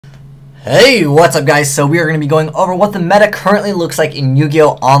Hey, what's up guys? So we are going to be going over what the meta currently looks like in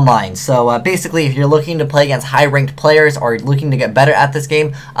Yu-Gi-Oh! Online. So basically, if you're looking to play against high-ranked players or looking to get better at this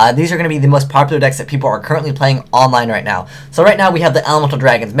game, these are going to be the most popular decks that people are currently playing online right now. So right now we have the Elemental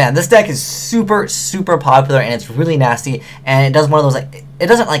Dragons. Man, this deck is super popular and it's really nasty, and it does one of those like, it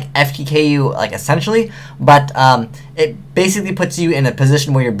doesn't like FTK you like essentially, but it basically puts you in a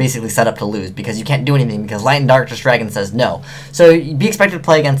position where you're basically set up to lose because you can't do anything because Light and Darkness Dragon says no. So you'd be expected to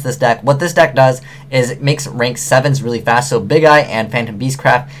play against this deck. What this deck does is it makes rank 7s really fast, so Big Eye and Phantom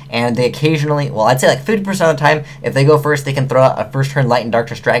Beastcraft, and they occasionally, well I'd say like 50% of the time, if they go first, they can throw out a first turn Light and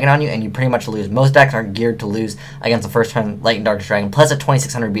Darkness Dragon on you and you pretty much lose. Most decks are geared to lose against a first turn Light and Darkness Dragon, plus a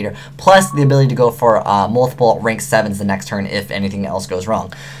 2600 beater, plus the ability to go for multiple rank 7s the next turn if anything else goes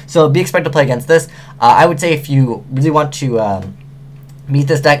wrong. So be expected to play against this. I would say if you really want to meet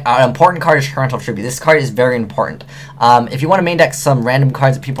this deck, an important card is Torrential Tribute. This card is very important. If you want to main deck some random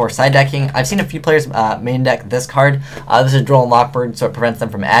cards that people are side decking, I've seen a few players main deck this card. This is Dueling Network, so it prevents them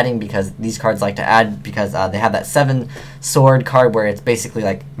from adding because these cards like to add because they have that 7 sword card where it's basically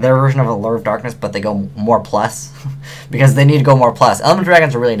like their version of a Lure of Darkness, but they go more plus because they need to go more plus. Elemental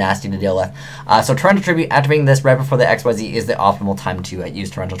Dragons are really nasty to deal with. So Torrential Tribute, activating this right before the XYZ is the optimal time to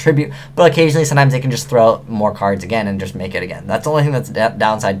use Torrential Tribute, but occasionally sometimes they can just throw out more cards again and just make it again. That's the only thing that's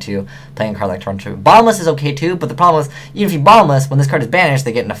downside to playing a card like Torrential Tribute. Bottomless is okay too, but the problem is even if you bottomless, when this card is banished,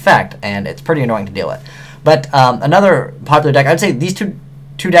 they get an effect, and it's pretty annoying to deal with. But another popular deck, I'd say these two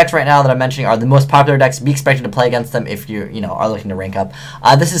decks right now that I'm mentioning are the most popular decks. Be expected to play against them if you are looking to rank up.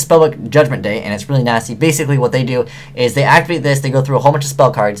 This is Spellbook Judgment Day, and it's really nasty. Basically, what they do is they activate this, they go through a whole bunch of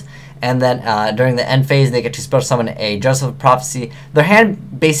spell cards, and then during the end phase, they get to special summon a Justice of Prophecy. Their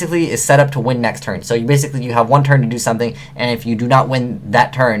hand basically is set up to win next turn. So you have one turn to do something, and if you do not win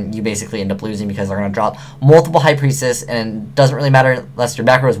that turn, you basically end up losing because they're going to drop multiple High Priestess, and it doesn't really matter unless your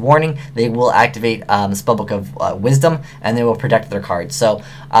back row is warning. They will activate the Spellbook of Wisdom, and they will protect their cards. So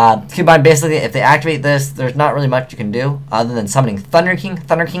keep in mind, basically, if they activate this, there's not really much you can do other than summoning Thunder King.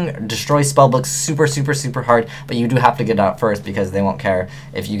 Thunder King destroys Spellbooks super hard, but you do have to get it out first because they won't care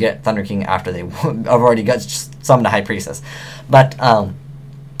if you get Thunder King after they have already got summoned a High Priestess. But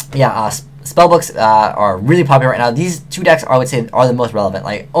yeah, Spellbooks are really popular right now. These two decks, I would say, are the most relevant.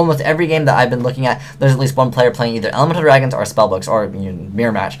 Like almost every game that I've been looking at, there's at least one player playing either Elemental Dragons or Spellbooks or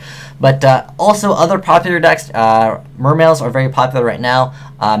Mirror Match. But also other popular decks, Mermails are very popular right now.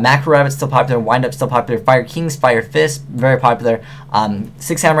 Macro Rabbit's still popular. Wind-Up's still popular. Fire Kings, Fire Fist, very popular.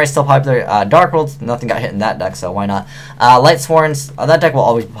 Six Samurai's still popular. Dark Worlds, nothing got hit in that deck, so why not? Light Sworns, that deck will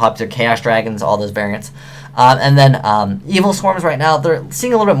always be popular. Chaos Dragons, all those variants. And then Evil Swarms right now, they're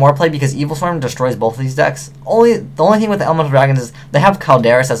seeing a little bit more play because Evil Swarm destroys both of these decks. The only thing with the Elemental Dragons is they have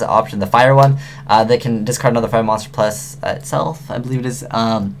Calderis as an option, the fire one. They can discard another fire monster plus itself, I believe it is.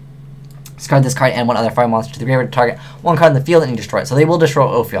 Discard this card and one other fire monster to the graveyard to target one card in the field and you destroy it. So they will destroy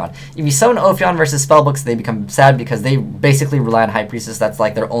Ophion. If you summon Ophion versus Spellbooks, they become sad because they basically rely on High Priestess. That's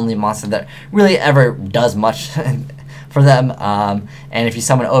like their only monster that really ever does much for them. And if you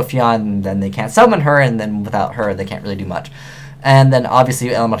summon Ophion, then they can't summon her, and then without her, they can't really do much. And then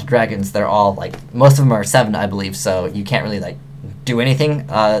obviously Elemental Dragons, they're all like, most of them are 7, I believe, so you can't really like do anything.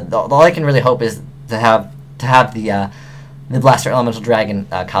 All I can really hope is to have the Blaster Elemental Dragon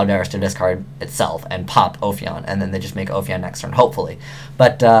Calderis to discard itself and pop Ophion, and then they just make Ophion next turn, hopefully.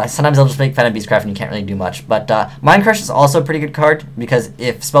 But sometimes they'll just make Phantom Beastcraft and you can't really do much. But Mind Crush is also a pretty good card because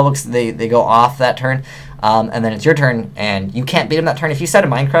if Spellbooks, they go off that turn, and then it's your turn, and you can't beat them that turn. If you set a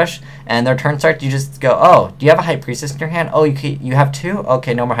Mind Crush and their turn starts, you just go, oh, do you have a High Priestess in your hand? Oh, you have 2?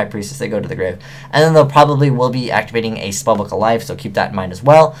 Okay, no more High Priestess. They go to the grave. And then they'll probably will be activating a Spellbook Alive, so keep that in mind as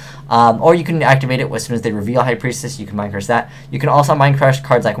well. Or you can activate it as soon as they reveal High Priestess. You can Mind Crush that. You can also Mind Crush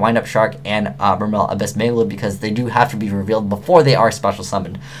cards like Wind Up Shark and Mermail Abyss Megalo because they do have to be revealed before they are special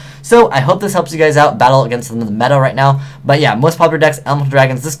summoned. So I hope this helps you guys out, battle against them in the meta right now. But yeah, most popular decks, Elemental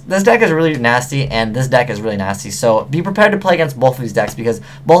Dragons. This deck is really nasty, and this deck is really nasty. So be prepared to play against both of these decks because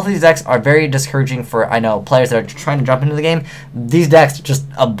both of these decks are very discouraging for, I know, players that are trying to jump into the game. These decks just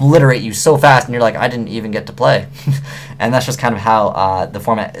obliterate you so fast, and you're like, I didn't even get to play. And that's just kind of how the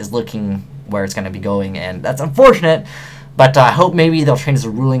format is looking, where it's going to be going, and that's unfortunate. But I hope maybe they'll change the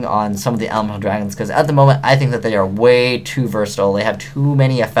ruling on some of the Elemental Dragons because at the moment I think that they are way too versatile. They have too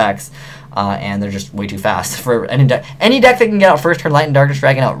many effects, and they're just way too fast for any deck. Any deck that can get out first turn Light and Darkness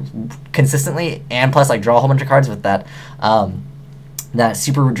Dragon out consistently, and plus like draw a whole bunch of cards with that that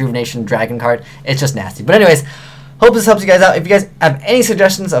Super Rejuvenation Dragon card, it's just nasty. But anyways, hope this helps you guys out. If you guys have any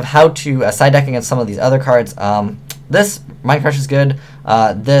suggestions of how to side deck against some of these other cards, this Mind Crush is good.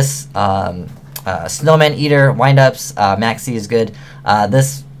 This Snowman Eater, Wind-Ups, Maxi is good.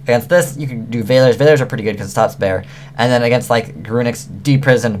 This Against this, you can do Veilers. Veilers are pretty good because it stops Bear. And then against like Garunix,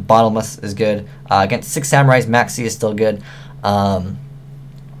 D-Prison, Bottomless is good. Against 6 Samurais, Maxi is still good.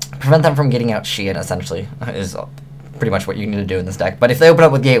 Prevent them from getting out Shein, essentially, is pretty much what you need to do in this deck. But if they open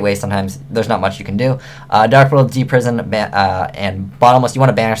up with Gateway, sometimes there's not much you can do. Dark World, D-Prison, and Bottomless, you want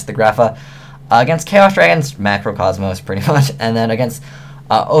to banish the Grapha. Against Chaos Dragons, Macrocosmos, pretty much. And then against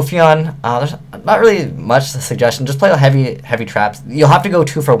Ophion, there's not really much suggestion. Just play heavy traps. You'll have to go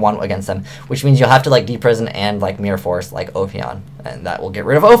 2 for 1 against them, which means you'll have to like D-Prison and like Mirror Force like Ophion, and that will get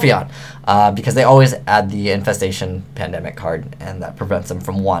rid of Ophion because they always add the Infestation Pandemic card, and that prevents them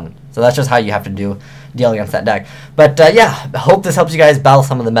from 1. So that's just how you have to deal against that deck. But yeah, hope this helps you guys battle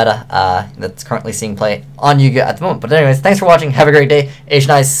some of the meta that's currently seeing play on YuGioh at the moment. But anyways, thanks for watching. Have a great day.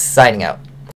 H9 signing out.